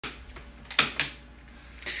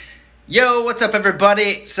Yo, what's up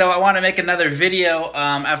everybody? So I want to make another video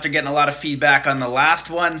after getting a lot of feedback on the last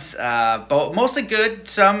ones, but mostly good,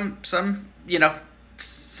 some some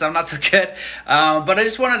not so good. But I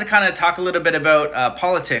just wanted to kind of talk a little bit about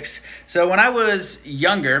politics. So when I was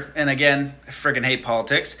younger, and again, I friggin' hate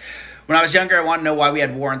politics. When I was younger, I wanted to know why we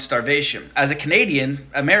had war and starvation. As a Canadian,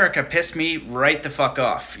 America pissed me right the fuck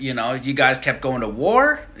off. You know, you guys kept going to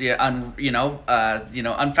war, unfounded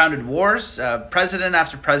wars. President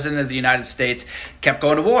after president of the United States kept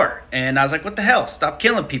going to war. And I was like, what the hell? Stop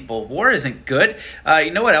killing people. War isn't good.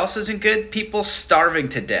 You know what else isn't good? People starving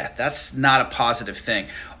to death. That's not a positive thing.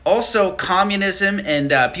 Also, communism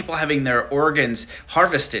and people having their organs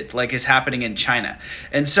harvested, like is happening in China.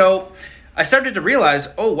 And so I started to realize,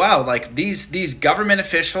 oh wow, like these government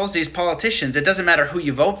officials, these politicians, it doesn't matter who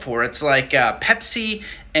you vote for. It's like Pepsi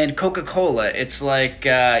and Coca-Cola. It's like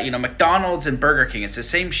McDonald's and Burger King. It's the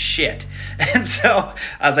same shit. And so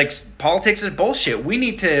I was like, politics is bullshit. We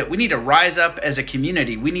need to rise up as a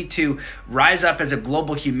community. We need to rise up as a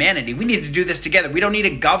global humanity. We need to do this together. We don't need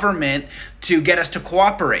a government to get us to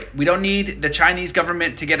cooperate. We don't need the Chinese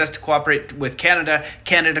government to get us to cooperate with Canada,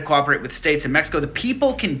 Canada to cooperate with states and Mexico. The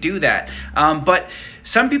people can do that. But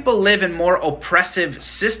some people live in more oppressive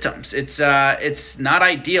systems. It's not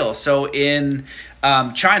ideal. So in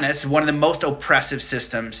China, it's one of the most oppressive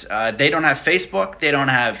systems. They don't have Facebook. They don't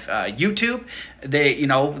have YouTube.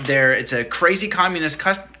 It's a crazy communist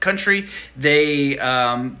country.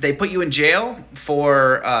 They put you in jail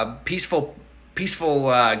for peaceful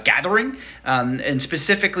gathering, and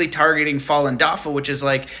specifically targeting Falun Dafa, which is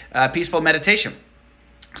like peaceful meditation.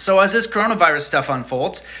 So as this coronavirus stuff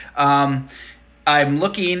unfolds, I'm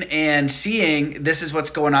looking and seeing this is what's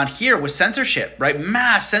going on here with censorship, right?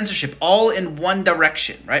 Mass censorship, all in one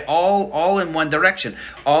direction, right? All in one direction,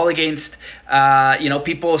 all against,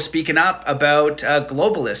 people speaking up about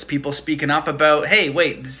globalists, people speaking up about, hey,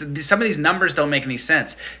 wait, some of these numbers don't make any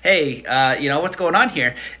sense. Hey, what's going on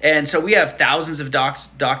here? And so we have thousands of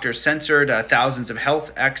doctors censored, thousands of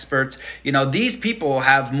health experts. You know, these people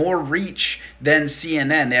have more reach than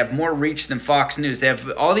CNN. They have more reach than Fox News. They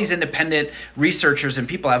have all these independent researchers and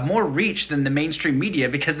people have more reach than the mainstream media,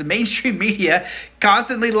 because the mainstream media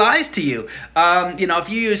constantly lies to you. If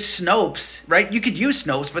you use Snopes, right, you could use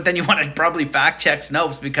Snopes, but then you want to probably fact check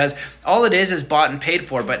Snopes, because all it is bought and paid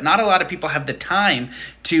for, but not a lot of people have the time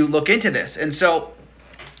to look into this. And so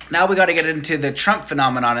now we got to get into the Trump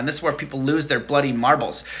phenomenon, and this is where people lose their bloody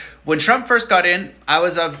marbles. When Trump first got in, I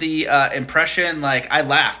was of the impression, like, I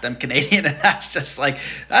laughed. I'm Canadian, and I was just like,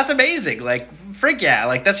 that's amazing. Like, freak yeah.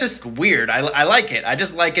 Like, that's just weird. I like it. I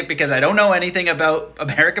just like it because I don't know anything about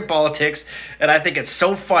American politics, and I think it's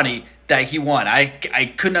so funny that he won. I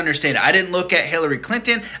couldn't understand it. I didn't look at Hillary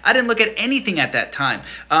Clinton. I didn't look at anything at that time.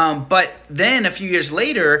 But then a few years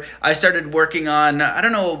later, I started working on, I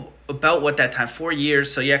don't know about what that time, 4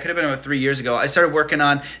 years. So yeah, it could have been about 3 years ago. I started working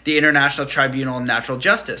on the International Tribunal of Natural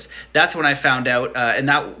Justice. That's when I found out, and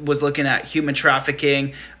that was looking at human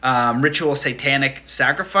trafficking, ritual satanic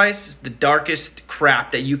sacrifice, the darkest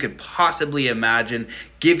crap that you could possibly imagine,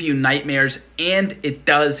 give you nightmares, and it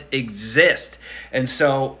does exist. And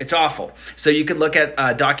so it's awful. So you could look at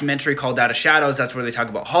a documentary called Out of Shadows. That's where they talk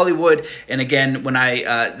about Hollywood. And again, when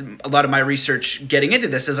a lot of my research getting into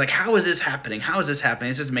this is like, how is this happening? How is this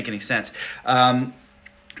happening? This doesn't make any sense.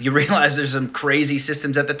 You realize there's some crazy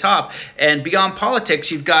systems at the top. And beyond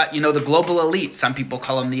politics, you've got, the global elite. Some people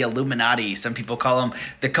call them the Illuminati. Some people call them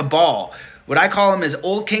the cabal. What I call them is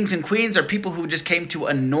old kings and queens, are people who just came to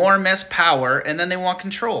enormous power and then they want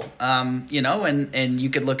control. And you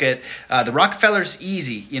could look at the Rockefellers,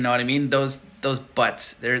 easy, you know what I mean? Those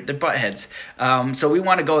butts, they're butt heads. So we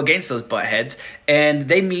want to go against those butt heads, and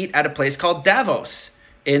they meet at a place called Davos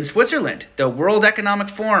in Switzerland, the World Economic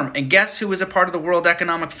Forum. And guess who was a part of the World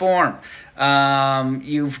Economic Forum?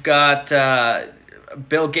 You've got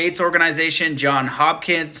Bill Gates' organization, John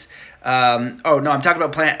Hopkins. I'm talking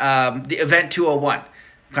about the Event 201. I'm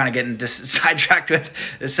kind of getting sidetracked with.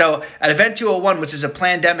 So at Event 201, which is a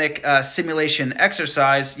pandemic simulation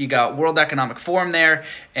exercise, you got World Economic Forum there,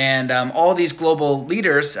 and all these global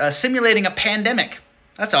leaders simulating a pandemic.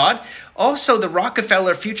 That's odd. Also, the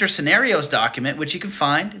Rockefeller Future Scenarios document, which you can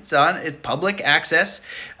find. It's public access.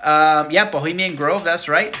 Bohemian Grove, that's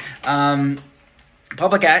right.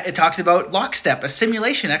 It talks about Lockstep, a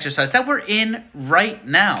simulation exercise that we're in right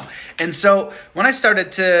now. And so when I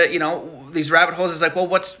started to, these rabbit holes, is like, well,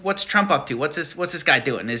 what's Trump up to? What's this guy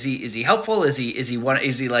doing? Is he helpful? Is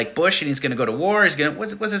he like Bush and he's going to go to war?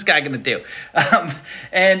 What's this guy going to do?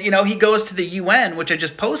 He goes to the UN, which I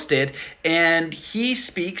just posted, and he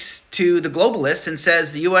speaks to the globalists and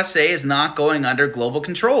says the USA is not going under global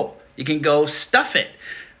control. You can go stuff it.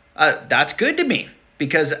 That's good to me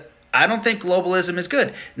because I don't think globalism is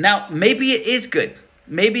good. Now, maybe it is good.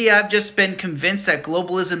 Maybe I've just been convinced that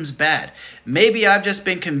globalism's bad. Maybe I've just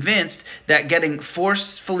been convinced that getting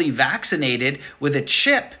forcefully vaccinated with a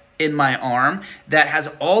chip in my arm that has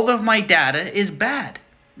all of my data is bad.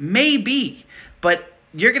 Maybe. But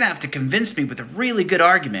you're going to have to convince me with a really good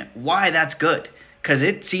argument why that's good. Because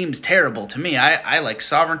it seems terrible to me. I like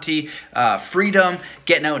sovereignty, freedom,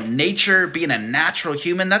 getting out in nature, being a natural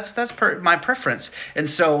human. That's my preference. And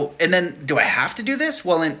then do I have to do this?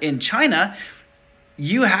 Well, in China,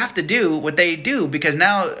 you have to do what they do because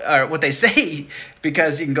now, or what they say,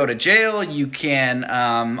 because you can go to jail, you can,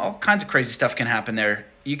 all kinds of crazy stuff can happen there.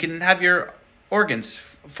 You can have your organs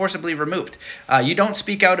forcibly removed. You don't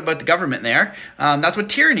speak out about the government there. That's what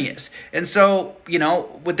tyranny is. And so,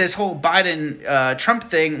 with this whole Biden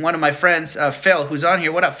Trump thing, one of my friends, Phil, who's on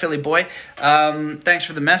here, what up, Philly boy? Thanks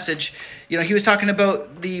for the message. He was talking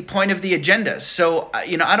about the point of the agenda. So,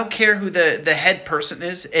 I don't care who the head person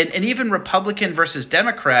is. And even Republican versus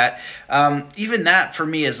Democrat, even that for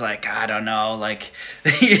me is like, I don't know, like,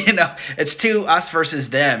 it's too us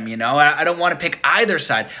versus them, I don't want to pick either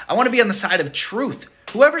side. I want to be on the side of truth.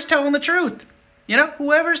 Whoever's telling the truth,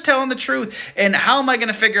 whoever's telling the truth. And how am I going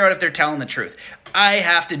to figure out if they're telling the truth? I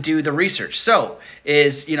have to do the research. So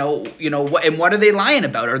what are they lying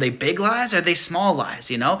about? Are they big lies? Are they small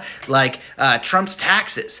lies? Like Trump's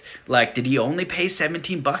taxes. Like, did he only pay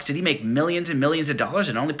 $17? Did he make millions and millions of dollars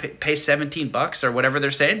and only pay $17 or whatever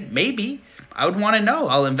they're saying? Maybe. I would want to know.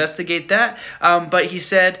 I'll investigate that. But he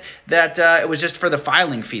said that it was just for the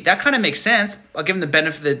filing fee. That kind of makes sense. I'll give him the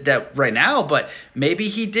benefit that right now, but maybe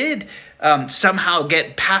he did somehow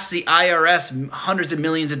get past the IRS hundreds of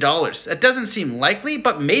millions of dollars. That doesn't seem likely,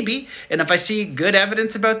 but maybe. And if I see good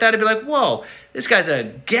evidence about that, I'd be like, whoa, this guy's a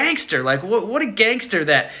gangster. Like, what a gangster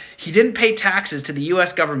that he didn't pay taxes to the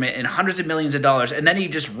U.S. government in hundreds of millions of dollars, and then he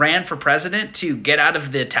just ran for president to get out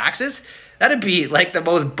of the taxes. That'd be like the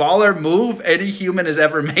most baller move any human has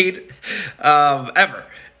ever made, ever.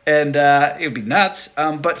 And it would be nuts.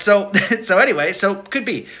 But so anyway, could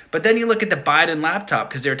be. But then you look at the Biden laptop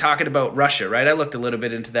because they're talking about Russia, right? I looked a little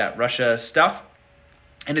bit into that Russia stuff,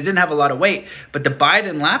 and it didn't have a lot of weight. But the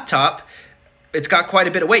Biden laptop, it's got quite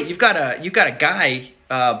a bit of weight. You've got a guy,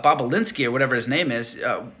 Bob Alinsky or whatever his name is,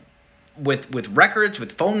 with records,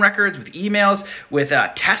 with phone records, with emails, with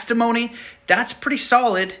testimony. That's pretty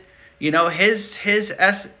solid. His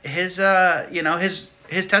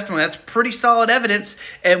testimony, that's pretty solid evidence,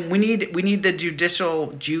 and we need the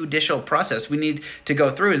judicial process. We need to go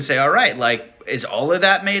through and say, all right, like, is all of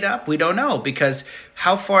that made up? We don't know, because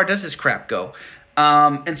how far does this crap go?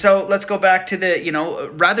 And so let's go back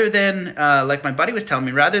to rather than, like my buddy was telling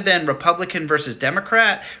me, rather than Republican versus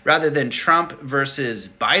Democrat, rather than Trump versus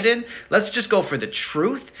Biden, let's just go for the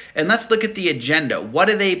truth and let's look at the agenda. What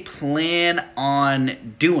do they plan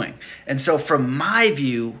on doing? And so from my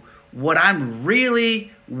view, what I'm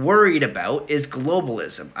really worried about is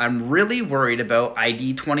globalism. I'm really worried about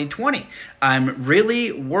ID 2020. I'm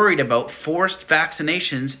really worried about forced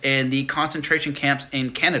vaccinations and the concentration camps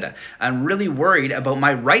in Canada. I'm really worried about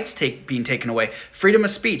my rights being taken away. Freedom of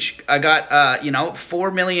speech. I got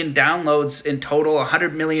 4 million downloads in total.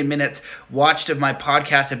 100 million minutes watched of my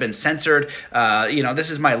podcast have been censored. This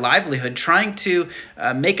is my livelihood. Trying to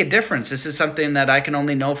make a difference. This is something that I can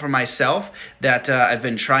only know for myself. That I've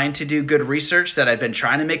been trying to do good research. That I've been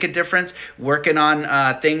trying to make a difference. Working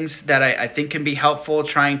on things that I think can be helpful.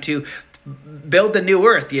 Trying to build the new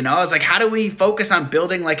earth. I was like, how do we focus on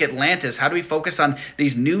building like Atlantis? How do we focus on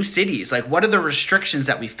these new cities? Like, what are the restrictions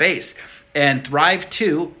that we face? And Thrive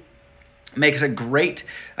 2 makes a great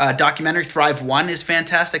documentary. Thrive 1 is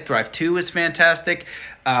fantastic. Thrive 2 is fantastic.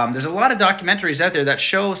 There's a lot of documentaries out there that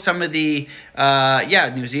show some of the,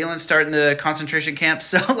 New Zealand starting the concentration camps.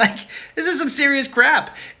 So, like, this is some serious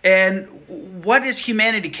crap. And what is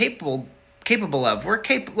humanity capable of? We're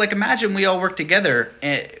capable. Like, imagine we all work together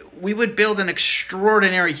and we would build an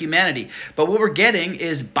extraordinary humanity. But what we're getting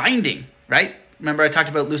is binding, right? Remember I talked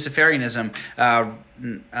about Luciferianism.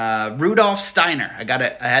 Rudolf Steiner.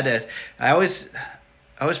 I always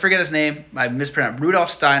forget his name. I mispronounce.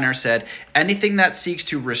 Rudolf Steiner said, anything that seeks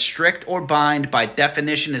to restrict or bind by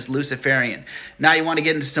definition is Luciferian. Now you want to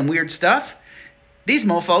get into some weird stuff? These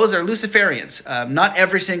mofos are Luciferians. Not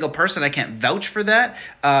every single person, I can't vouch for that,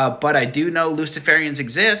 but I do know Luciferians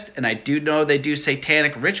exist, and I do know they do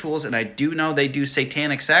satanic rituals, and I do know they do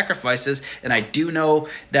satanic sacrifices, and I do know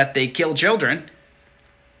that they kill children.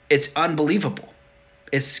 It's unbelievable.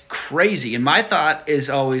 It's crazy. And my thought is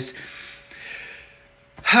always,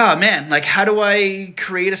 like, how do I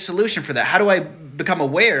create a solution for that? How do I become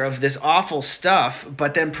aware of this awful stuff,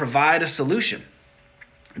 but then provide a solution,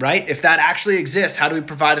 right? If that actually exists, how do we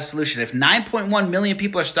provide a solution? If 9.1 million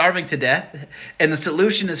people are starving to death and the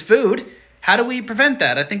solution is food, how do we prevent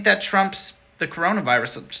that? I think that trumps the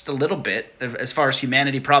coronavirus just a little bit as far as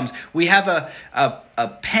humanity problems. We have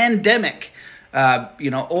a pandemic.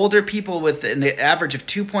 Older people with an average of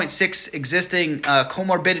 2.6 existing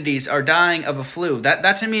comorbidities are dying of a flu.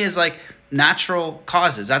 That to me is like natural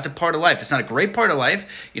causes. That's a part of life. It's not a great part of life.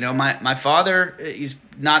 My father, he's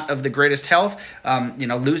not of the greatest health.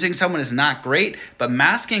 Losing someone is not great, but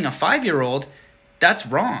masking a 5-year-old, that's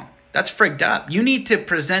wrong. That's frigged up. You need to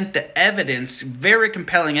present the evidence, very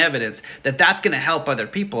compelling evidence, that that's going to help other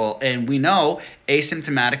people. And we know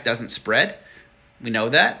asymptomatic doesn't spread. We know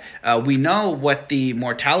that. We know what the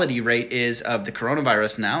mortality rate is of the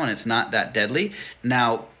coronavirus now, and it's not that deadly.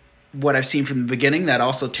 Now, what I've seen from the beginning that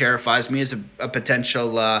also terrifies me is a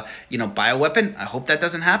potential, bioweapon. I hope that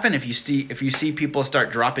doesn't happen. If you see people start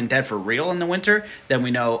dropping dead for real in the winter, then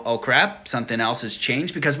we know, oh crap, something else has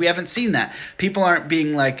changed, because we haven't seen that. People aren't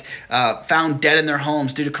being found dead in their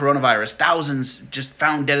homes due to coronavirus. Thousands just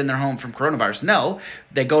found dead in their home from coronavirus. No,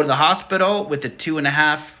 they go to the hospital with the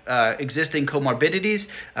 2.5 existing comorbidities.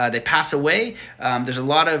 They pass away. There's a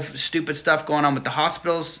lot of stupid stuff going on with the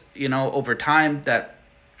hospitals, over time that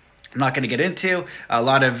I'm not going to get into. A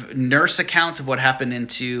lot of nurse accounts of what happened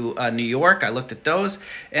into New York. I looked at those,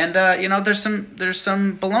 and there's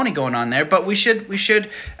some baloney going on there. But we should,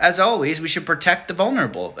 as always, we should protect the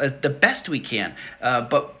vulnerable as the best we can.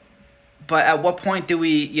 But at what point do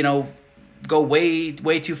we go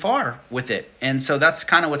way too far with it? And so that's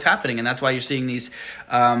kind of what's happening, and that's why you're seeing these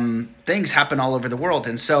things happen all over the world.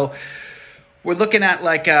 And so we're looking at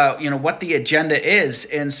what the agenda is.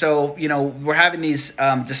 And so, we're having these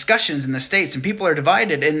discussions in the States, and people are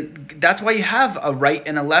divided. And that's why you have a right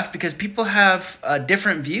and a left, because people have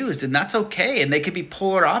different views, and that's okay. And they could be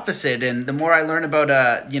polar opposite. And the more I learn about,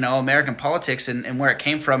 American politics and where it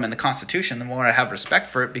came from and the Constitution, the more I have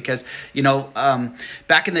respect for it, because,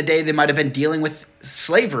 back in the day, they might have been dealing with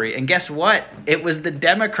slavery, and guess what? It was the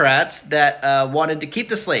Democrats that wanted to keep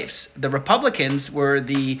the slaves. The Republicans were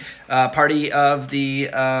the party of the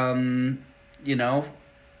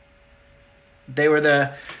they were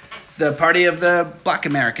the party of the Black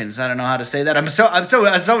Americans. I don't know how to say that. I'm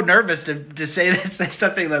so nervous to say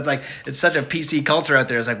something that's like, it's such a PC culture out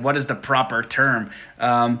there. It's like, what is the proper term?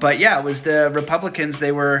 But yeah, it was the Republicans.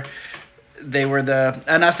 They were and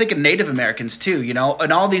I was thinking Native Americans too,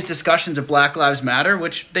 and all these discussions of Black Lives Matter,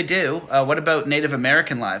 which they do. What about Native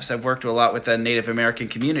American lives? I've worked a lot with the Native American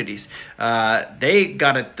communities. They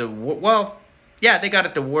got it the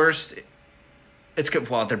worst. It's good.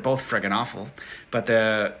 Well, they're both friggin' awful, but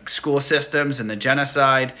the school systems and the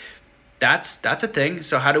genocide, that's a thing.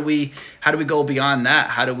 So how do we go beyond that?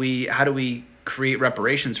 How do we create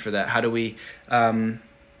reparations for that? How do we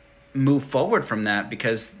move forward from that?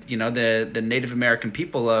 Because the Native American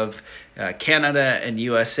people of Canada and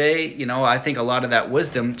USA, I think a lot of that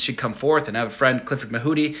wisdom should come forth. And I have a friend, Clifford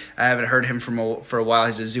Mahooty. I haven't heard him for a while.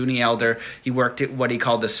 He's a Zuni elder. He worked at what he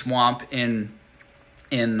called the swamp in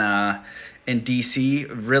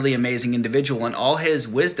DC. Really amazing individual, and all his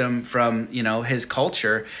wisdom from his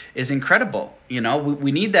culture is incredible. We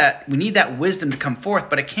need that wisdom to come forth,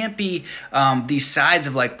 but it can't be these sides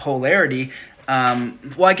of polarity.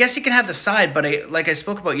 Well, I guess you can have the side, but like I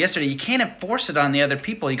spoke about yesterday, you can't enforce it on the other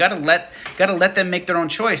people. You got to let them make their own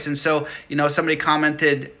choice. And so, somebody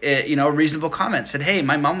commented, a reasonable comment, said, "Hey,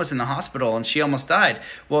 my mom was in the hospital and she almost died."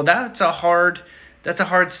 Well, that's a hard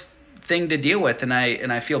thing to deal with, and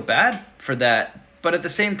I feel bad for that. But at the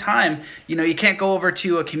same time, you can't go over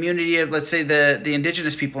to a community of, let's say, the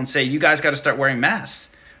indigenous people and say, you guys got to start wearing masks,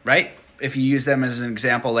 right? If you use them as an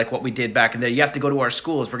example, like what we did back in there, you have to go to our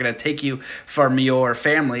schools. We're going to take you from your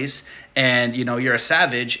families, and you're a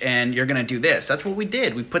savage, and you're going to do this. That's what we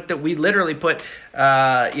did. We literally put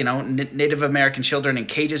Native American children in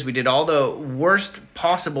cages. We did all the worst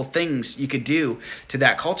possible things you could do to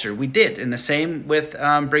that culture. We did, and the same with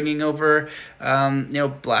bringing over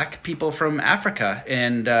Black people from Africa,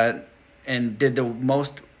 and did the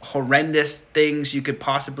most horrendous things you could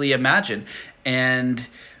possibly imagine. And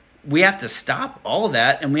we have to stop all of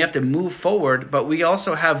that, and we have to move forward, but we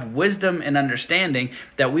also have wisdom and understanding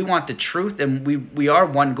that we want the truth, and we are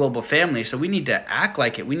one global family, so we need to act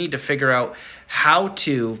like it. We need to figure out how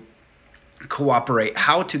to cooperate,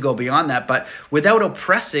 how to go beyond that, but without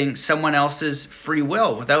oppressing someone else's free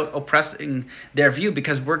will, without oppressing their view,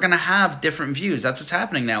 because we're going to have different views. That's what's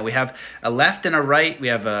happening now. We have a left and a right. We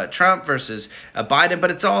have a Trump versus a Biden,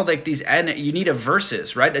 but it's all like these, and you need a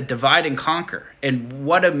versus, right? A divide and conquer. And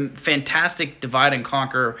what a fantastic divide and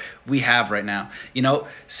conquer we have right now,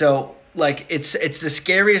 So like it's the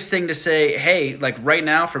scariest thing to say, hey, like right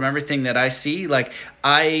now from everything that I see, like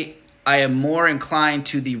I am more inclined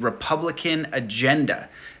to the Republican agenda.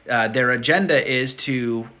 Their agenda is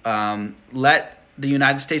to let the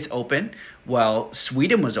United States open. Well,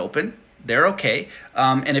 Sweden was open. They're okay.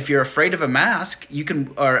 And if you're afraid of a mask,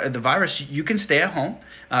 or the virus, you can stay at home.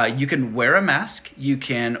 You can wear a mask. You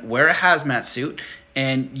can wear a hazmat suit.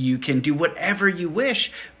 And you can do whatever you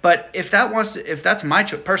wish. But if that's my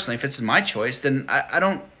choice, personally, if it's my choice, then I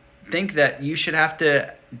don't think that you should have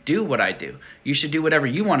to do what I do. You should do whatever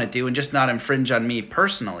you want to do and just not infringe on me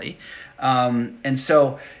personally. And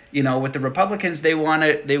so, with the Republicans, they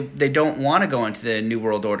don't want to go into the New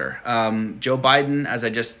World Order. Joe Biden, as I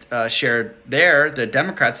just shared there, the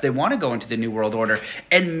Democrats, they want to go into the New World Order.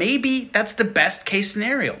 And maybe that's the best case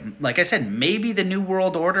scenario. Like I said, maybe the New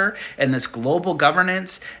World Order and this global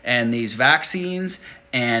governance and these vaccines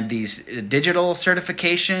and these digital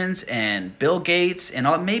certifications and Bill Gates and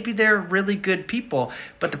all, maybe they're really good people.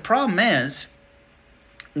 But the problem is,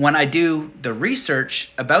 when I do the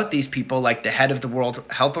research about these people, like the head of the World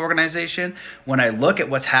Health Organization, when I look at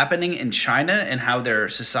what's happening in China and how their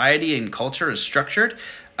society and culture is structured,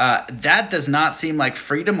 that does not seem like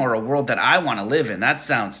freedom or a world that I want to live in. That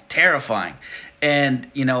sounds terrifying. And,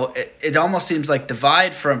 it almost seems like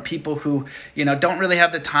divide from people who, don't really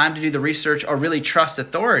have the time to do the research or really trust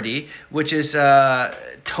authority, which is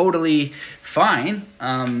totally fine.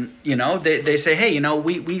 They say, hey,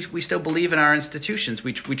 we still believe in our institutions.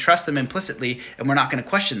 We trust them implicitly and we're not going to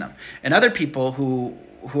question them. And other people who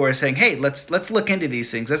are saying, hey, let's look into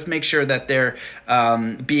these things. Let's make sure that they're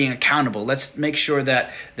being accountable. Let's make sure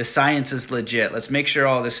that the science is legit. Let's make sure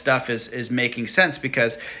all this stuff is making sense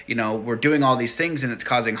because, we're doing all these things and it's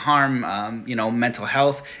causing harm. Mental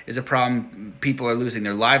health is a problem. People are losing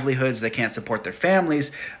their livelihoods. They can't support their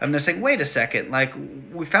families. And they're saying, wait a second, like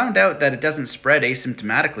we found out that it doesn't spread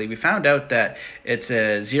asymptomatically. We found out that it's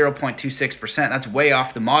a 0.26%. That's way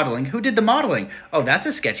off the modeling. Who did the modeling? Oh, that's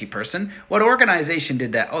a sketchy person. What organization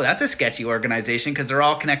did that? Oh, that's a sketchy organization because they're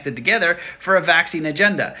all connected together for a vaccine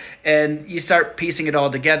agenda. And you start piecing it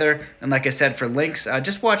all together. And like I said, for links,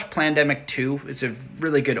 just watch Plandemic 2. It's a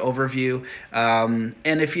really good overview. And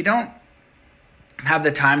if you don't have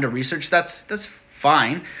the time to research, that's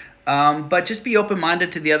fine. But just be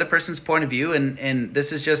open-minded to the other person's point of view. And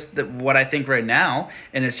this is just what I think right now.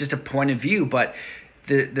 And it's just a point of view. But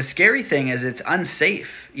the scary thing is it's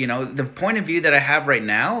unsafe. The point of view that I have right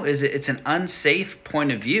now is it's an unsafe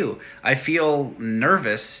point of view. I feel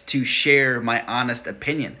nervous to share my honest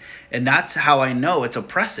opinion. And that's how I know it's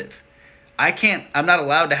oppressive. I'm not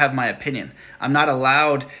allowed to have my opinion. I'm not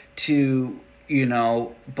allowed to,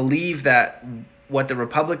 believe that what the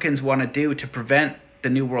Republicans want to do to prevent the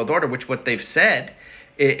New World Order, which what they've said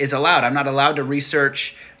is allowed. I'm not allowed to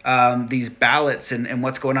research these ballots and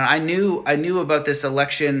what's going on. I knew about this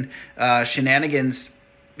election shenanigans,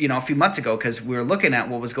 a few months ago because we were looking at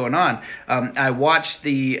what was going on. I watched I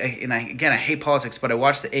hate politics, but I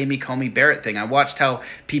watched the Amy Coney Barrett thing. I watched how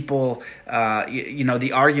people,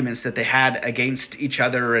 the arguments that they had against each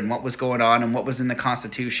other and what was going on and what was in the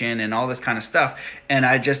Constitution and all this kind of stuff. And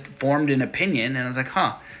I just formed an opinion and I was like,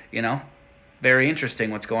 very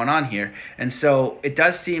interesting what's going on here. And so it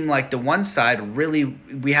does seem like the one side really,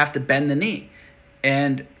 we have to bend the knee.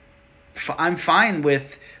 And I'm fine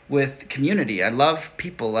with community. I love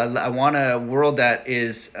people. I want a world that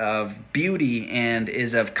is of beauty and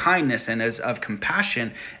is of kindness and is of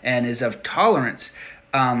compassion and is of tolerance.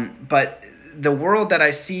 But the world that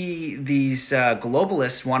I see these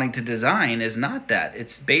globalists wanting to design is not that.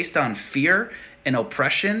 It's based on fear and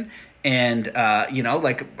oppression. And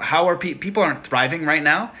how are people aren't thriving right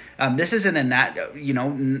now? This isn't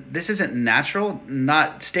this isn't natural.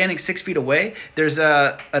 Not standing 6 feet away. There's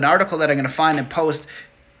an article that I'm going to find and post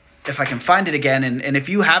if I can find it again. And if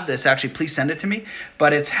you have this, actually, please send it to me.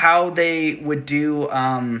 But it's how they would do.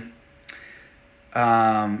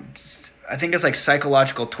 I think it's like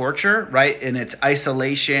psychological torture, right? And it's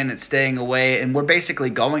isolation, it's staying away. And we're basically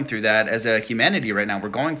going through that as a humanity right now. We're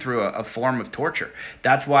going through a form of torture.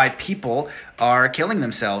 That's why people are killing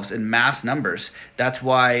themselves in mass numbers. That's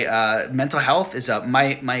why mental health is up.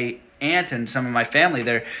 My aunt and some of my family,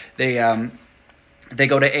 They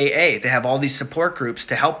go to AA. They have all these support groups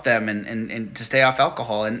to help them and to stay off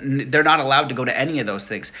alcohol. And they're not allowed to go to any of those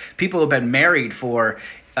things. People who have been married for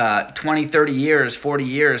 20, 30 years, 40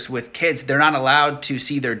 years with kids, they're not allowed to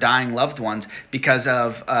see their dying loved ones because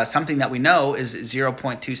of something that we know is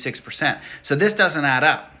 0.26%. So this doesn't add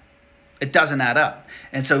up. It doesn't add up.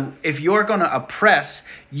 And so if you're going to oppress,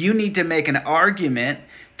 you need to make an argument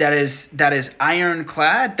that is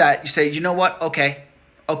ironclad, that you say, you know what? Okay,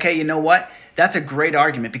 you know what? That's a great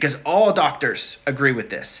argument because all doctors agree with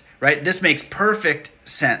this, right? This makes perfect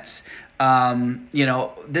sense.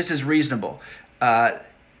 This is reasonable.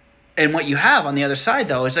 And what you have on the other side,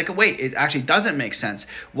 though, is like, wait, it actually doesn't make sense.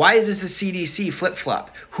 Why does the CDC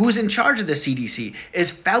flip-flop? Who's in charge of the CDC?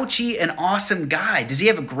 Is Fauci an awesome guy? Does he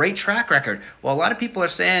have a great track record? Well, a lot of people are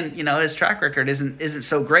saying, his track record isn't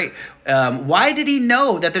so great. Why did he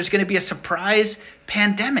know that there's going to be a surprise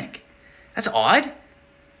pandemic? That's odd.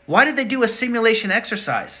 Why did they do a simulation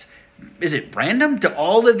exercise? Is it random? Do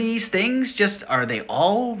all of these things are they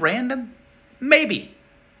all random? Maybe.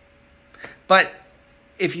 But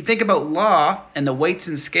if you think about law and the weights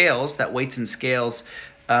and scales, that weights and scales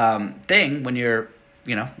thing, when you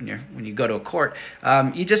go to a court,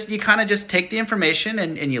 you kind of just take the information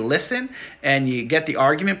and you listen and you get the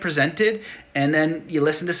argument presented, and then you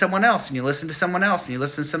listen to someone else and you listen to someone else and you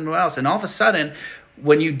listen to someone else, and all of a sudden,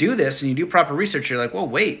 when you do this and you do proper research, you're like, well,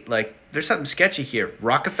 wait, like there's something sketchy here.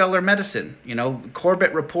 Rockefeller Medicine,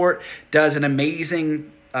 Corbett Report does an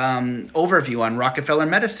amazing overview on Rockefeller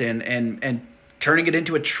Medicine and turning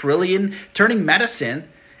medicine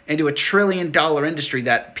into a $1 trillion industry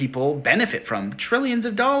that people benefit from. Trillions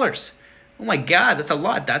of dollars. Oh my God, that's a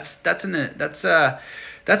lot. That's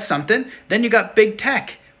something. Then you got big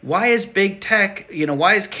tech. Why is big tech,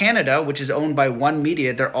 why is Canada, which is owned by one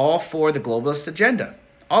media, they're all for the globalist agenda.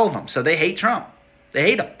 All of them. So they hate Trump. They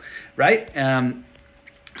hate him, right?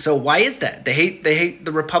 So why is that? They hate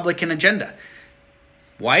the Republican agenda.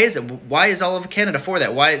 Why is it? Why is all of Canada for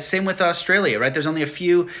that? Why? Same with Australia, right? There's only a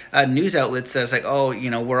few news outlets that's like,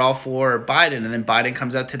 we're all for Biden. And then Biden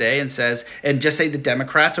comes out today and says, and just say the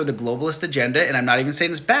Democrats or the globalist agenda. And I'm not even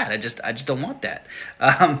saying it's bad. I just don't want that.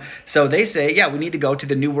 So they say, yeah, we need to go to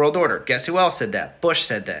the New World Order. Guess who else said that? Bush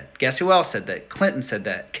said that. Guess who else said that? Clinton said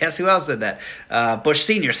that. Guess who else said that? Bush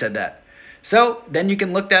Sr. said that. So then you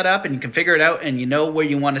can look that up and you can figure it out, and you know where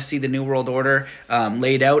you want to see the New World Order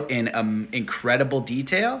laid out in incredible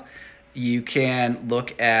detail. You can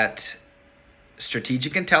look at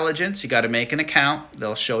strategic intelligence. You got to make an account.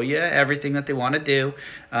 They'll show you everything that they want to do.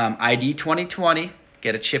 ID 2020,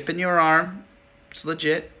 get a chip in your arm. It's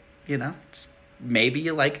legit, maybe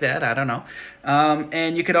you like that. I don't know.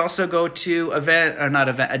 And you could also go to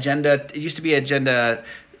Agenda. It used to be Agenda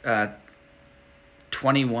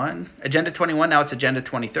 21, Agenda 21, now it's Agenda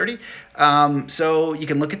 2030. So you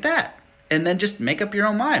can look at that and then just make up your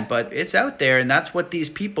own mind. But it's out there, and that's what these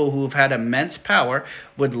people who have had immense power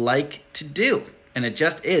would like to do. And it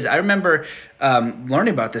just is. I remember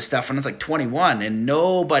learning about this stuff when I was like 21, and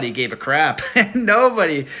nobody gave a crap.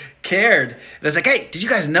 Nobody cared. And it's like, hey, did you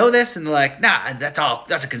guys know this? And they're like, nah,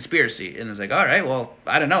 that's a conspiracy. And it's like, all right, well,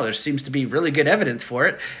 I don't know. There seems to be really good evidence for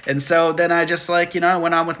it. And so then I just went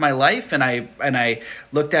on with my life, and I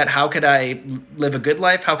looked at how could I live a good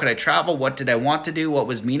life? How could I travel? What did I want to do? What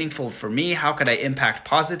was meaningful for me? How could I impact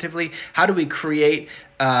positively? How do we create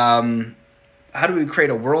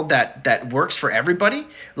a world that works for everybody?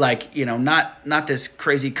 Not this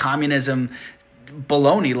crazy communism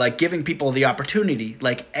baloney, like giving people the opportunity,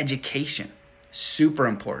 like education, super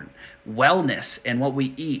important. Wellness and what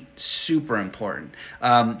we eat, super important.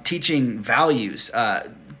 Teaching values,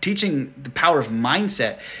 teaching the power of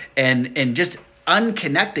mindset, and just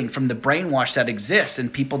unconnecting from the brainwash that exists,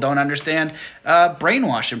 and people don't understand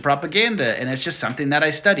brainwash and propaganda, and it's just something that I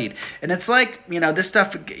studied. And it's like, this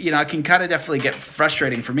stuff, can kind of definitely get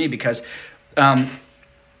frustrating for me because,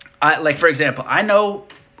 for example, I know,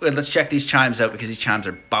 let's check these chimes out because these chimes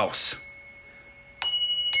are boss.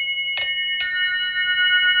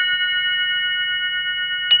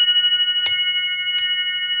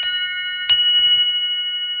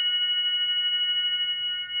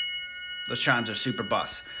 Those chimes are super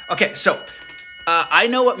boss. Okay, so I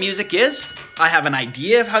know what music is. I have an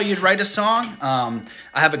idea of how you'd write a song. I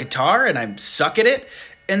have a guitar and I suck at it.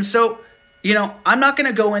 And so, I'm not going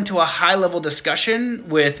to go into a high-level discussion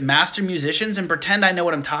with master musicians and pretend I know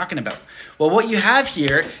what I'm talking about. Well, what you have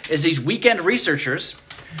here is these weekend researchers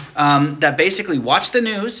that basically watch the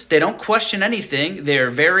news. They don't question anything. They're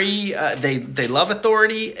very, they love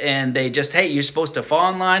authority, and they just, hey, you're supposed to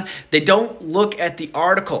fall in line. They don't look at the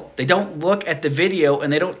article. They don't look at the video,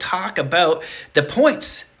 and they don't talk about the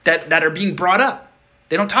points that are being brought up.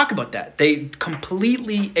 They don't talk about that. They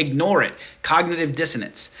completely ignore it. Cognitive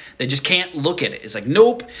dissonance. They just can't look at it. It's like,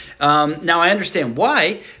 nope. Now I understand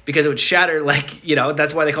why, because it would shatter, like,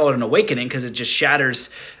 that's why they call it an awakening, because it just shatters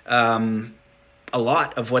a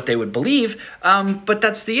lot of what they would believe. But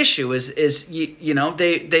that's the issue is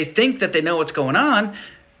they think that they know what's going on,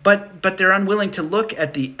 but they're unwilling to look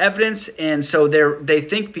at the evidence. And so they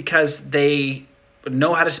think because they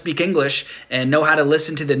know how to speak English and know how to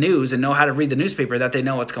listen to the news and know how to read the newspaper that they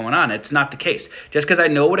know what's going on. It's not the case. Just because I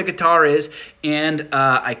know what a guitar is and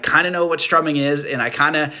I kind of know what strumming is and I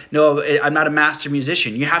kind of know I'm not a master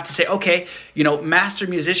musician. You have to say, okay, master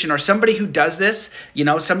musician or somebody who does this,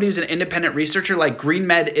 somebody who's an independent researcher like Green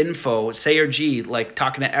Med Info, Sayer G, like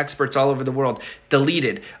talking to experts all over the world,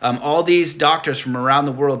 deleted. All these doctors from around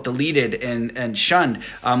the world deleted and shunned.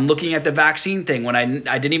 Looking at the vaccine thing when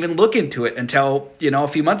I didn't even look into it until a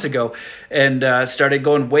few months ago, and started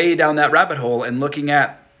going way down that rabbit hole and looking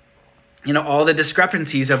at all the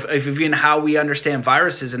discrepancies of even how we understand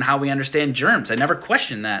viruses and how we understand germs. I never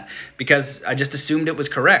questioned that because I just assumed it was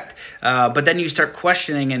correct. But then you start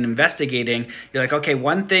questioning and investigating. You're like, okay,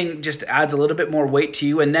 one thing just adds a little bit more weight to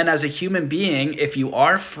you. And then as a human being, if you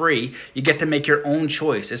are free, you get to make your own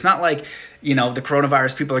choice. It's not like, the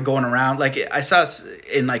coronavirus people are going around. Like I saw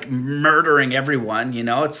in like murdering everyone,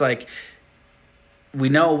 it's like, we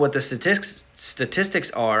know what the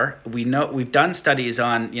statistics are. We know we've done studies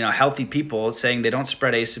on healthy people saying they don't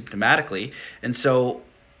spread asymptomatically, and so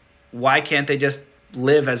why can't they just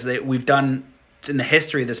live as we've done in the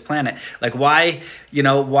history of this planet? Like why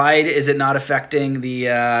is it not affecting the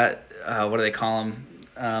what do they call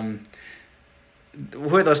them?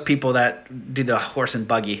 Who are those people that do the horse and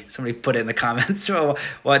buggy? Somebody put it in the comments. So,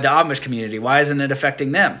 the Amish community. Why isn't it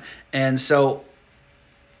affecting them? And so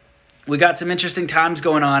we got some interesting times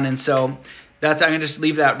going on, and so I'm going to just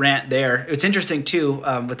leave that rant there. It's interesting, too,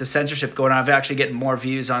 with the censorship going on. I'm actually getting more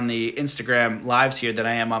views on the Instagram lives here than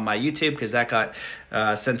I am on my YouTube because that got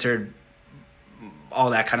censored, all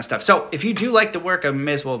that kind of stuff. So if you do like the work, I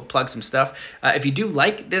may as well plug some stuff. If you do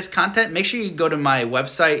like this content, make sure you go to my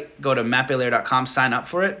website, go to mattbelair.com, sign up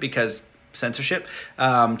for it because censorship.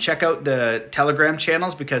 Check out the Telegram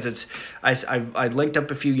channels because I linked up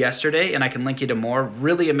a few yesterday and I can link you to more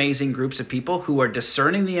really amazing groups of people who are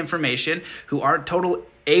discerning the information, who aren't total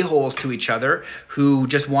a-holes to each other, who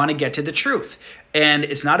just want to get to the truth. And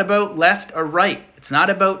it's not about left or right. It's not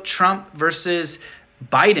about Trump versus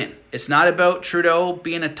Biden. It's not about Trudeau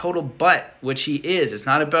being a total butt, which he is. It's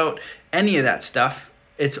not about any of that stuff.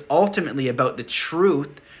 It's ultimately about the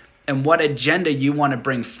truth and what agenda you want to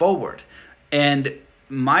bring forward. And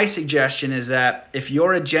my suggestion is that if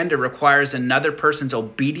your agenda requires another person's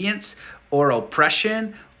obedience or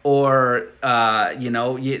oppression or, they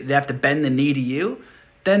have to bend the knee to you,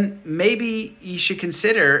 then maybe you should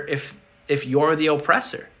consider if you're the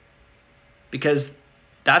oppressor. Because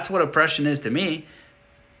that's what oppression is to me.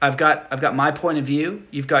 I've got my point of view.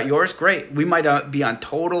 You've got yours. Great. We might be on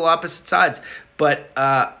total opposite sides, but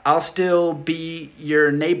I'll still be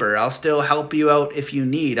your neighbor. I'll still help you out if you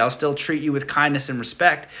need. I'll still treat you with kindness and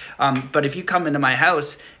respect. But if you come into my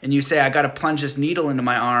house and you say, I got to plunge this needle into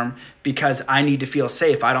my arm because I need to feel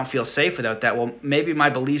safe. I don't feel safe without that. Well, maybe my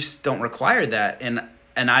beliefs don't require that.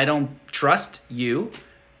 And I don't trust you.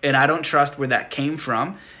 And I don't trust where that came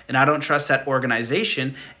from. And I don't trust that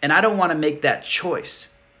organization. And I don't want to make that choice.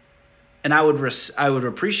 And I would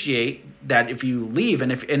appreciate that if you leave,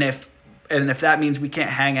 and if that means we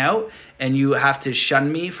can't hang out and you have to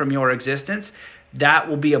shun me from your existence, that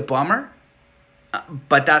will be a bummer.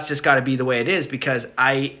 But that's just got to be the way it is because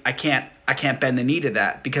I can't bend the knee to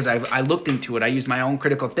that because I looked into it. I used my own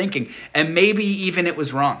critical thinking, and maybe even it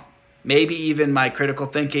was wrong. Maybe even my critical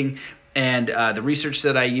thinking and the research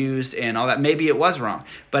that I used and all that, maybe it was wrong.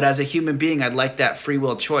 But as a human being, I'd like that free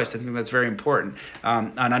will choice. I think that's very important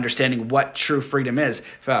on understanding what true freedom is.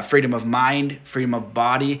 Freedom of mind, freedom of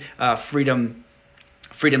body, freedom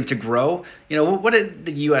to grow. What did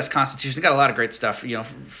the U.S. Constitution got a lot of great stuff.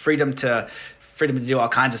 Freedom to do all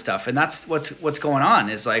kinds of stuff. And that's what's going on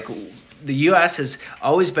is like the U.S. has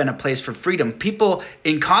always been a place for freedom. People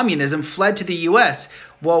in communism fled to the U.S.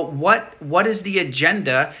 Well, what is the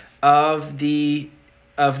agenda of the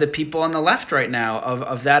people on the left right now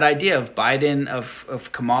of that idea of Biden,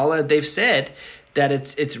 of Kamala? They've said that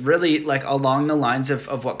it's really like along the lines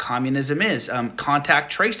of what communism is,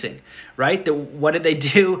 contact tracing, right? What did they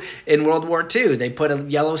do in World War II? They put a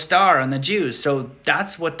yellow star on the Jews. So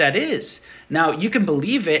that's what that is. Now, you can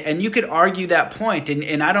believe it and you could argue that point,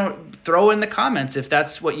 and I don't throw in the comments if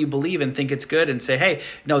that's what you believe and think it's good and say, hey,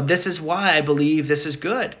 no, this is why I believe this is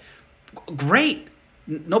good. Great.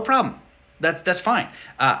 No problem. That's fine.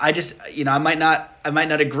 I just, I might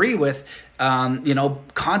not agree with,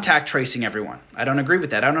 contact tracing everyone. I don't agree with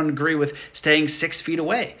that. I don't agree with staying 6 feet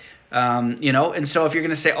away. And so if you're going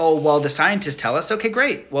to say, oh, well, the scientists tell us, okay,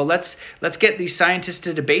 great. Well, let's get these scientists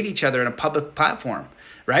to debate each other in a public platform,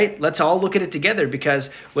 right? Let's all look at it together, because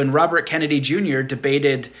when Robert Kennedy Jr.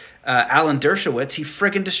 debated Alan Dershowitz, he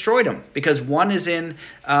friggin' destroyed him, because one is in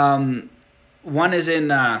what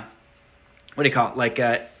do you call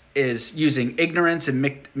it? Is using ignorance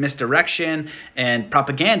and misdirection and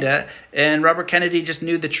propaganda, and Robert Kennedy just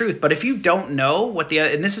knew the truth. But if you don't know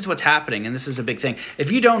and this is what's happening, and this is a big thing,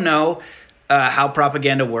 if you don't know how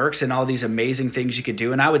propaganda works and all these amazing things you could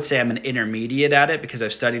do, and I would say I'm an intermediate at it because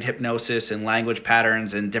I've studied hypnosis and language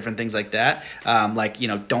patterns and different things like that.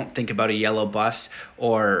 Don't think about a yellow bus,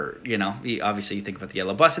 or obviously you think about the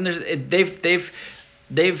yellow bus, and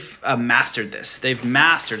they've mastered this. They've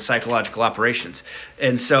mastered psychological operations.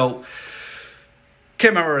 And so,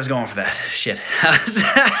 can't remember where I was going for that. Shit.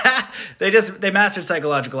 They mastered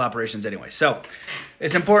psychological operations anyway. So,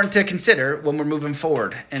 it's important to consider when we're moving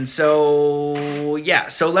forward. And so, yeah.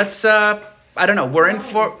 So let's, I don't know. We're in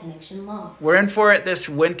for it this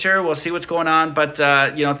winter. We'll see what's going on. But,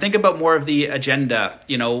 think about more of the agenda.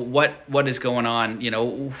 What is going on?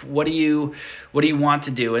 What do you want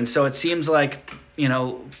to do? And so it seems like,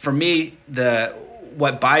 for me,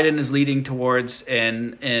 what Biden is leading towards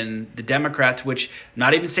and the Democrats, which I'm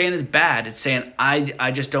not even saying is bad, it's saying I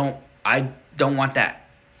don't want that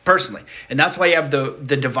personally. And that's why you have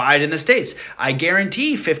the divide in the states. I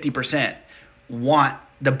guarantee 50% want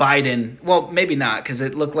the Biden, well, maybe not, because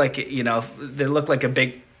it looked like, they look like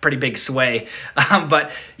a pretty big sway.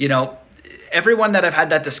 But, everyone that I've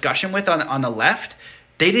had that discussion with on the left,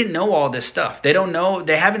 they didn't know all this stuff. They don't know.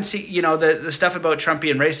 They haven't seen, the stuff about Trump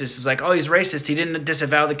being racist is like, oh, he's racist. He didn't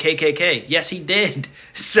disavow the KKK. Yes, he did.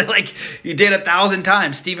 So he did 1,000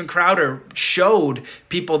 times. Steven Crowder showed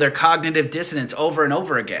people their cognitive dissonance over and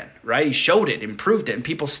over again, right? He showed it, improved it, and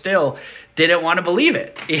people still didn't want to believe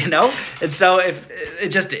it, And so if it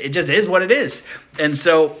just is what it is. And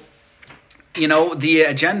so, the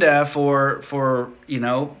agenda for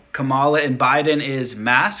Kamala and Biden is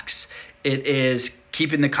masks. It is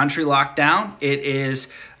keeping the country locked down. It is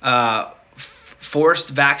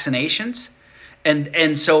forced vaccinations.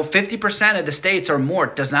 And so 50% of the states or more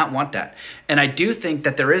does not want that. And I do think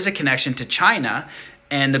that there is a connection to China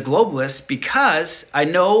and the globalists, because I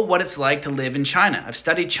know what it's like to live in China. I've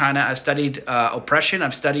studied China. I've studied oppression.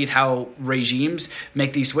 I've studied how regimes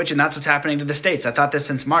make these switch, and that's what's happening to the states. I thought this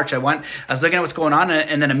since March. I was looking at what's going on,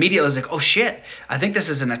 and then immediately I was like, oh shit, I think this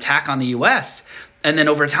is an attack on the U.S. And then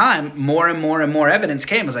over time, more and more and more evidence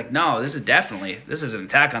came. I was like, no, this is an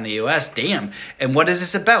attack on the U.S. Damn. And what is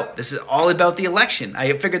this about? This is all about the election.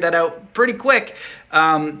 I figured that out pretty quick.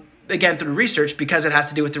 Again, through research, because it has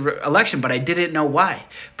to do with the election, but I didn't know why.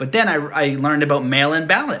 But then I learned about mail-in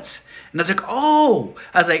ballots. And I was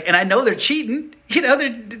like, and I know they're cheating.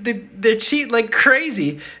 They're cheating like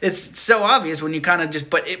crazy. It's so obvious when you kind of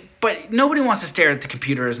but nobody wants to stare at the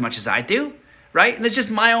computer as much as I do, right? And it's just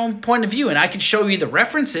my own point of view. And I could show you the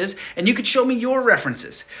references, and you could show me your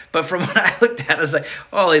references. But from what I looked at, I was like,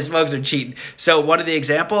 oh, these mugs are cheating. So one of the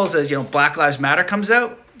examples is, Black Lives Matter comes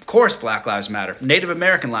out. Of course, Black Lives Matter. Native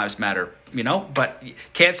American lives matter, but you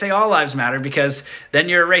can't say all lives matter, because then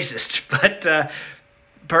you're a racist. But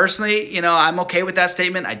personally, I'm okay with that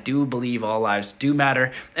statement. I do believe all lives do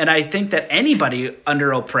matter. And I think that anybody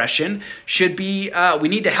under oppression should be, we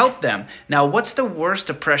need to help them. Now, what's the worst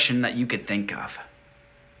oppression that you could think of?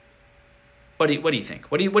 What do you think?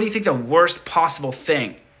 What do you think the worst possible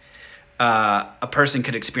thing a person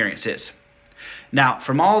could experience is? Now,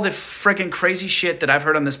 from all the freaking crazy shit that I've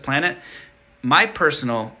heard on this planet, my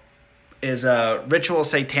personal is a ritual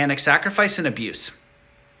satanic sacrifice and abuse.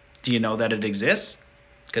 Do you know that it exists?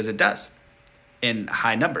 Because it does, in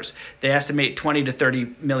high numbers. They estimate 20 to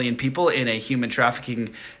 30 million people in a human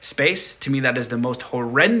trafficking space. To me, that is the most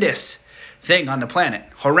horrendous thing on the planet.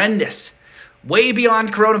 Horrendous. Way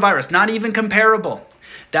beyond coronavirus. Not even comparable.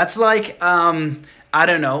 That's like,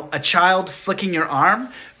 a child flicking your arm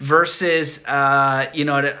versus,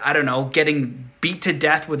 getting beat to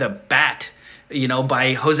death with a bat,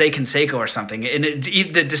 by Jose Canseco or something. And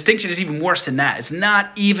the distinction is even worse than that. It's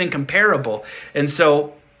not even comparable. And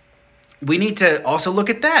so we need to also look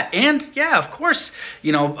at that. And yeah, of course,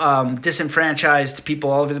 disenfranchised people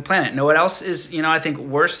all over the planet. Know what else is, I think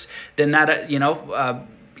worse than that,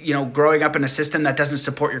 growing up in a system that doesn't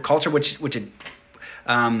support your culture, which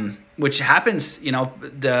which happens,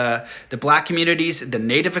 the black communities, the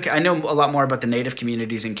native, I know a lot more about the native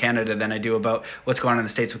communities in Canada than I do about what's going on in the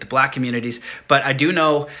States with the black communities. But I do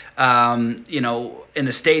know, in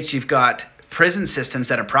the States, you've got prison systems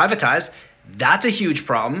that are privatized. That's a huge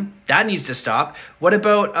problem. That needs to stop. What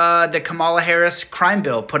about the Kamala Harris crime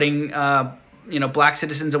bill, putting black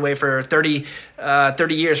citizens away for 30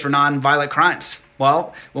 years for non-violent crimes?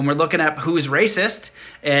 Well, when we're looking at who's racist,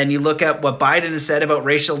 and you look at what Biden has said about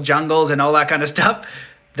racial jungles and all that kind of stuff,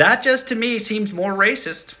 that just to me seems more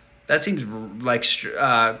racist. That seems like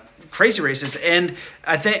crazy racist. And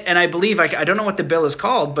I believe, I don't know what the bill is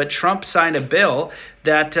called, but Trump signed a bill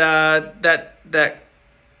that I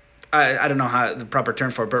don't know how the proper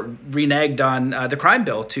term for it, but reneged on the crime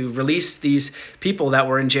bill to release these people that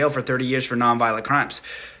were in jail for 30 years for nonviolent crimes.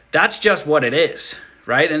 That's just what it is,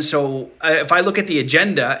 right? And so if I look at the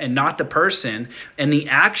agenda and not the person and the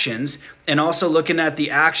actions, and also looking at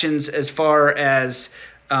the actions as far as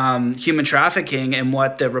human trafficking and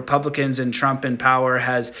what the Republicans and Trump in power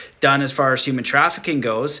has done as far as human trafficking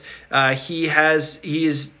goes,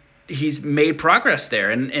 he's made progress there.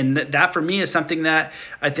 And that for me is something that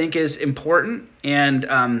I think is important. And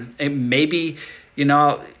it maybe,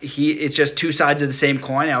 it's just two sides of the same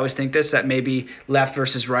coin. I always think that maybe left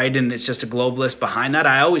versus right, and it's just a globalist behind that.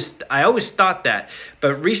 I always thought that.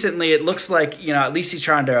 But recently it looks like, at least he's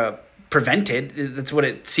trying to prevent it. That's what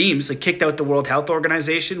it seems. Like, kicked out the World Health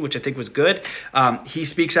Organization, which I think was good. He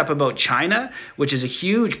speaks up about China, which is a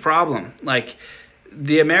huge problem. Like,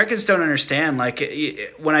 the Americans don't understand. Like,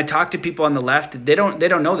 when I talk to people on the left, they don't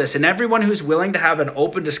know this. And everyone who's willing to have an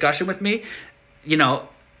open discussion with me,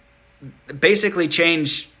 basically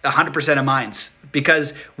change 100% of minds,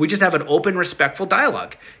 because we just have an open, respectful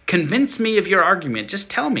dialogue. Convince me of your argument. Just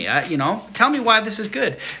tell me, tell me why this is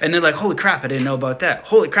good. And they're like, holy crap, I didn't know about that.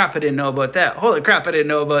 Holy crap, I didn't know about that. Holy crap, I didn't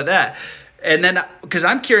know about that. And then, because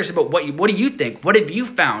I'm curious about what do you think? What have you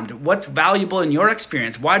found? What's valuable in your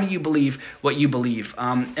experience? Why do you believe what you believe?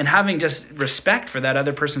 And having just respect for that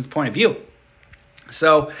other person's point of view.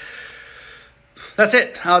 So that's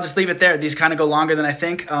it. I'll just leave it there. These kind of go longer than I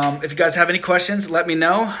think. If you guys have any questions, let me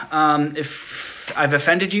know. If I've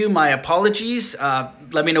offended you, my apologies.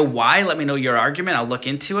 Let me know why. Let me know your argument. I'll look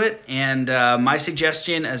into it. And my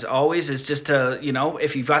suggestion, as always, is just to,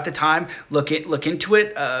 if you've got the time, look into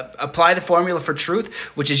it. Apply the formula for truth,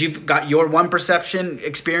 which is you've got your one perception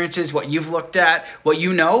experiences, what you've looked at, what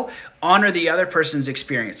you know. Honor the other person's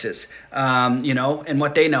experiences, and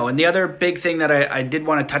what they know. And the other big thing that I did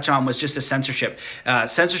want to touch on was just the censorship.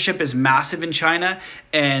 Censorship is massive in China,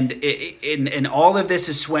 and in all of this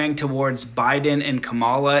is swaying towards Biden and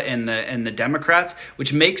Kamala and the Democrats,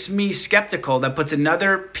 which makes me skeptical. That puts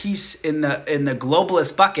another piece in the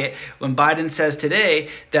globalist bucket when Biden says today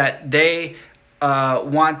that they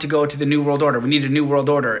want to go to the New World Order. We need a New World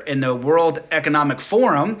Order. And the World Economic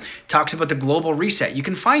Forum talks about the global reset. You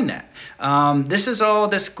can find that. This is all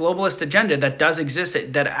this globalist agenda that does exist,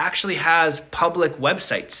 that actually has public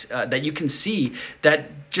websites that you can see, that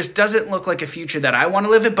just doesn't look like a future that I want to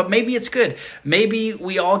live in, but maybe it's good. Maybe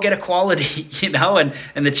we all get equality,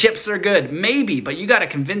 and the chips are good. Maybe, but you got to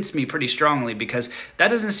convince me pretty strongly, because that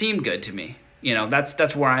doesn't seem good to me.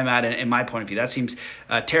 That's where I'm at in my point of view. That seems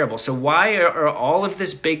terrible. So why are all of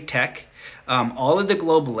this big tech, all of the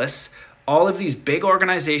globalists, all of these big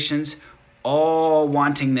organizations, all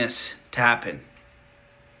wanting this to happen?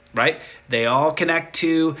 Right? They all connect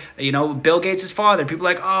to, Bill Gates' father. People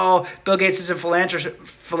are like, oh, Bill Gates is a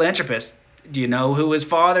philanthropist. Do you know who his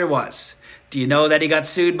father was? Do you know that he got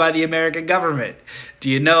sued by the American government? Do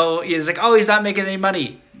you know, he's like, oh, he's not making any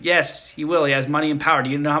money. Yes, he will. He has money and power. Do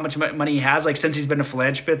you know how much money he has? Like, since he's been a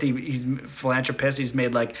philanthropist, he's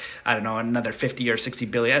made like, I don't know, another 50 or 60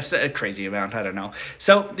 billion. That's a crazy amount. I don't know.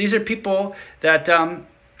 So these are people that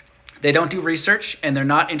they don't do research, and they're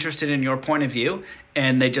not interested in your point of view,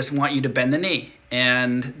 and they just want you to bend the knee.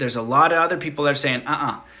 And there's a lot of other people that are saying,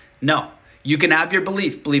 no. You can have your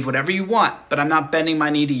believe whatever you want, but I'm not bending my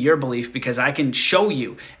knee to your belief, because I can show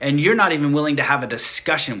you, and you're not even willing to have a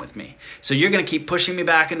discussion with me. So you're going to keep pushing me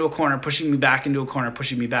back into a corner, pushing me back into a corner,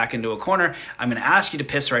 pushing me back into a corner. I'm going to ask you to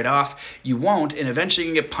piss right off. You won't, and eventually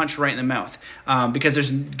you can get punched right in the mouth, because there's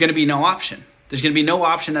going to be no option. There's going to be no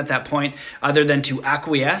option at that point other than to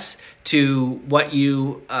acquiesce to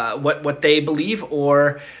what they believe,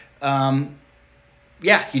 or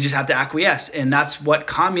you just have to acquiesce. And that's what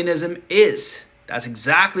communism is. That's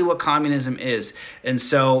exactly what communism is. And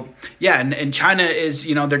so, and China is,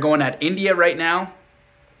 they're going at India right now,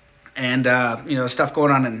 and, stuff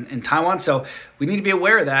going on in Taiwan. So we need to be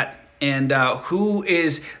aware of that. and who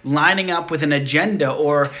is lining up with an agenda,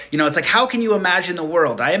 or, it's like, how can you imagine the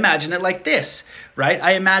world? I imagine it like this, right?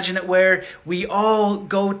 I imagine it where we all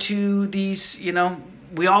go to these,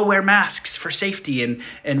 we all wear masks for safety,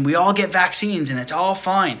 and we all get vaccines, and it's all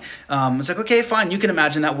fine. It's like, okay, fine. You can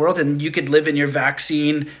imagine that world, and you could live in your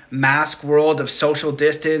vaccine mask world of social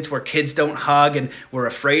distance where kids don't hug, and we're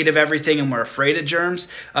afraid of everything, and we're afraid of germs.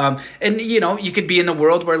 And you could be in the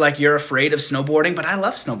world where like you're afraid of snowboarding, but I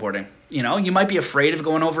love snowboarding. You might be afraid of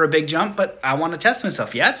going over a big jump, but I want to test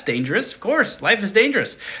myself. Yeah, it's dangerous. Of course, life is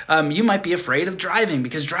dangerous. You might be afraid of driving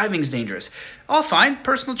because driving's dangerous. All fine,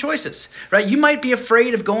 personal choices, right? You might be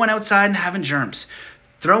afraid of going outside and having germs.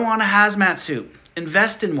 Throw on a hazmat suit.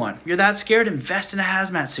 Invest in one. You're that scared? Invest in a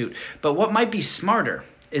hazmat suit. But what might be smarter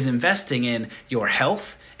is investing in your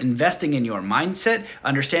health, investing in your mindset,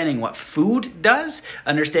 understanding what food does,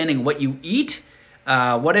 understanding what you eat.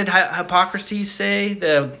 What did Hippocrates say,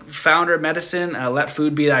 the founder of medicine? Let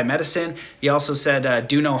food be thy medicine. He also said,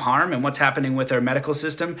 do no harm. And what's happening with our medical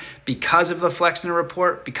system because of the Flexner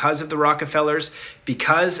Report, because of the Rockefellers,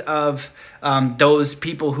 because of those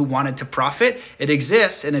people who wanted to profit? It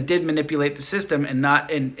exists, and it did manipulate the system,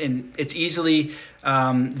 and it's easily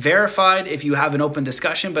verified if you have an open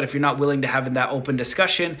discussion. But if you're not willing to have that open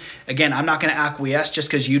discussion, again, I'm not going to acquiesce just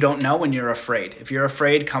because you don't know when you're afraid. If you're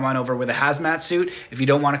afraid, come on over with a hazmat suit. If you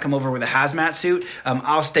don't want to come over with a hazmat suit,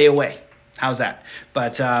 I'll stay away. How's that?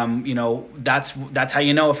 But that's how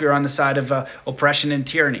you know if you're on the side of oppression and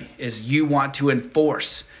tyranny, is you want to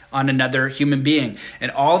enforce on another human being.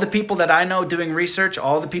 And all the people that I know doing research,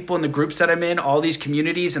 all the people in the groups that I'm in, all these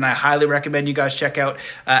communities, and I highly recommend you guys check out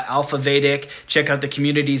Alpha Vedic, check out the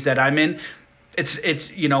communities that I'm in. It's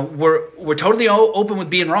we're totally open with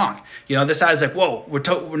being wrong. This side is like, whoa,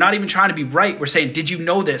 we're not even trying to be right. We're saying, did you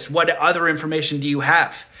know this? What other information do you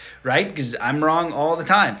have? Right? Because I'm wrong all the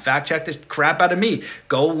time. Fact check the crap out of me.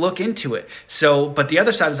 Go look into it. So, but the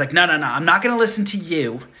other side is like, no, I'm not going to listen to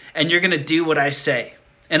you, and you're going to do what I say.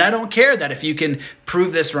 And I don't care that if you can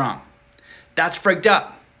prove this wrong. That's frigged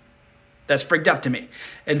up. That's frigged up to me.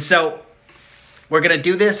 And so we're going to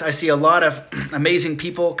do this. I see a lot of amazing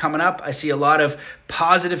people coming up. I see a lot of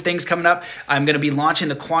positive things coming up. I'm going to be launching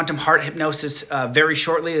the Quantum Heart Hypnosis very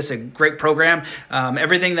shortly. It's a great program.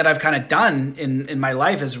 Everything that I've kind of done in my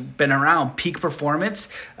life has been around peak performance,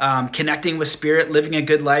 connecting with spirit, living a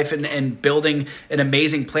good life, and building an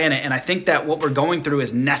amazing planet. And I think that what we're going through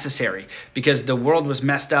is necessary because the world was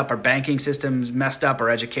messed up. Our banking system's messed up. Our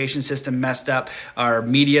education system messed up. Our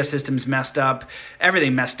media system's messed up.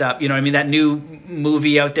 Everything messed up. That new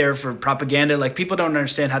movie out there for propaganda, like, people don't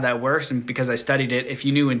understand how that works. And because I studied it, if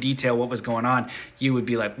you knew in detail what was going on, you would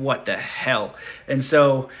be like, what the hell? And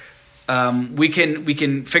so we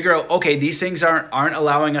can figure out, okay, these things aren't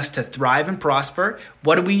allowing us to thrive and prosper.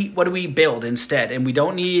 What do we build instead? And we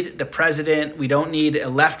don't need the president. We don't need a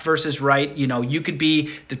left versus right. You could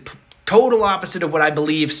be the total opposite of what I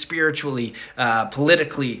believe spiritually,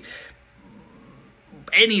 politically,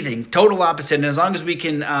 anything, total opposite. And as long as we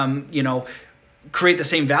can, create the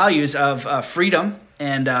same values of freedom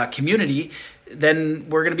and community, then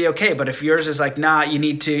we're going to be okay. But if yours is like, nah, you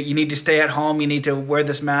need to stay at home, you need to wear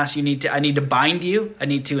this mask, I need to bind you, I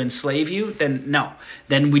need to enslave you, then no,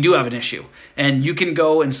 then we do have an issue. And you can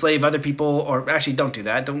go enslave other people, or actually don't do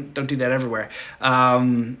that. Don't do that everywhere.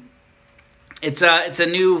 It's a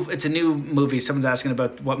new movie. Someone's asking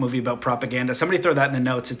about what movie about propaganda. Somebody throw that in the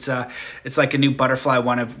notes. It's like a new Butterfly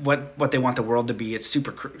one of what they want the world to be. It's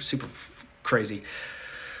super crazy.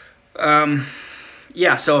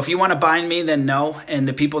 Yeah, so if you want to bind me, then no. And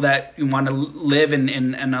the people that you want to live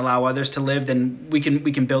and allow others to live, then we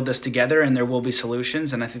can build this together, and there will be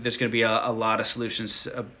solutions. And I think there's going to be a lot of solutions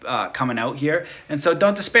coming out here. And so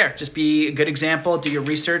don't despair. Just be a good example. Do your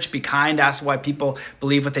research. Be kind. Ask why people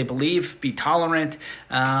believe what they believe. Be tolerant.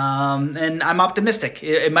 And I'm optimistic.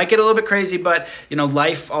 It might get a little bit crazy, but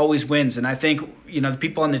life always wins. And I think the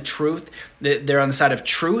people on the truth, they're on the side of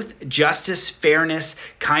truth, justice, fairness,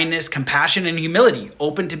 kindness, compassion, and humility,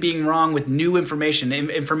 open to being wrong with new information.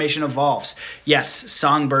 Information evolves. Yes,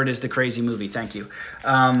 Songbird is the crazy movie. Thank you.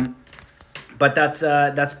 But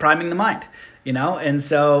that's priming the mind, and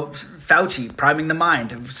so Fauci, priming the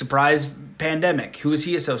mind, surprise pandemic. Who is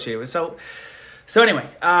he associated with? So anyway,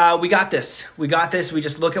 we got this. We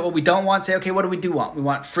just look at what we don't want, say, okay, what do we do want? We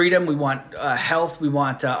want freedom. We want health. We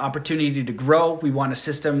want opportunity to grow. We want a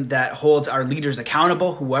system that holds our leaders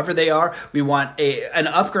accountable, whoever they are. We want an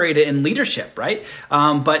upgrade in leadership, right?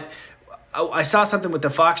 But I saw something with the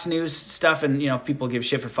Fox News stuff, and people give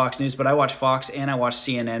shit for Fox News, but I watch Fox and I watch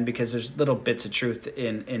CNN because there's little bits of truth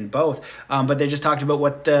in both. But they just talked about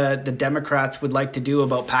what the Democrats would like to do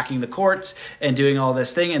about packing the courts and doing all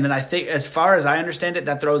this thing. And then I think, as far as I understand it,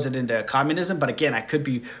 that throws it into communism. But again, I could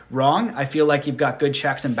be wrong. I feel like you've got good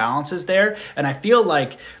checks and balances there, and I feel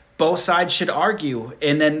like both sides should argue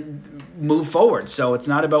and then move forward. So it's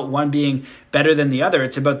not about one being better than the other.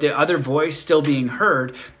 It's about the other voice still being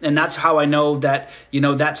heard. And that's how I know that,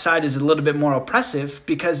 that side is a little bit more oppressive,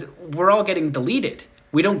 because we're all getting deleted.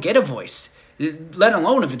 We don't get a voice, let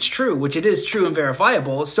alone if it's true, which it is true and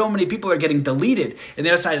verifiable. So many people are getting deleted, and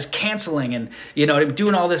the other side is canceling and,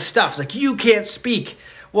 doing all this stuff. It's like, you can't speak.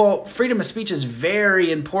 Well, freedom of speech is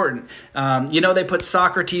very important. They put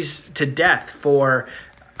Socrates to death for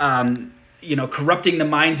corrupting the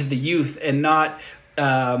minds of the youth and not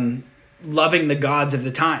loving the gods of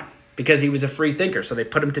the time, because he was a free thinker. So they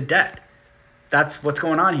put him to death. That's what's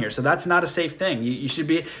going on here. So that's not a safe thing. You should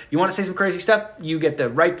be, you want to say some crazy stuff, you get the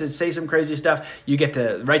right to say some crazy stuff. You get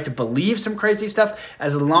the right to believe some crazy stuff,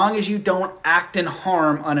 as long as you don't act in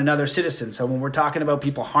harm on another citizen. So when we're talking about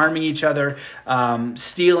people harming each other,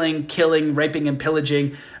 stealing, killing, raping, and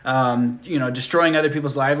pillaging, destroying other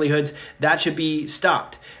people's livelihoods, that should be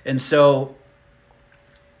stopped. And so,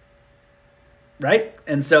 right?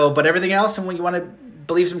 And so, but everything else, and when you want to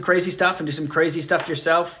believe some crazy stuff and do some crazy stuff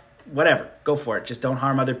yourself, whatever, go for it. Just don't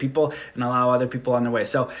harm other people and allow other people on their way.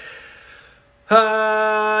 So, so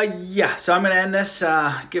I'm going to end this.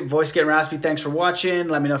 Voice getting raspy. Thanks for watching.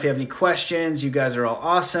 Let me know if you have any questions. You guys are all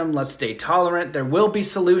awesome. Let's stay tolerant. There will be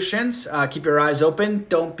solutions. Keep your eyes open.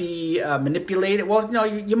 Don't be manipulated. Well,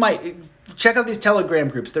 you might. Check out these Telegram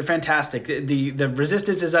groups. They're fantastic. The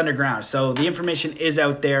resistance is underground, so the information is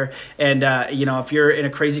out there. And, if you're in a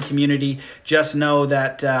crazy community, just know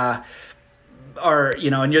that... and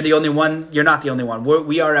you're the only one, you're not the only one.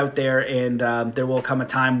 We are out there, and there will come a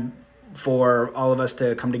time for all of us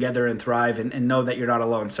to come together and thrive, and know that you're not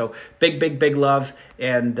alone. So big, big, big love,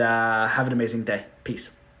 and have an amazing day.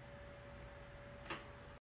 Peace.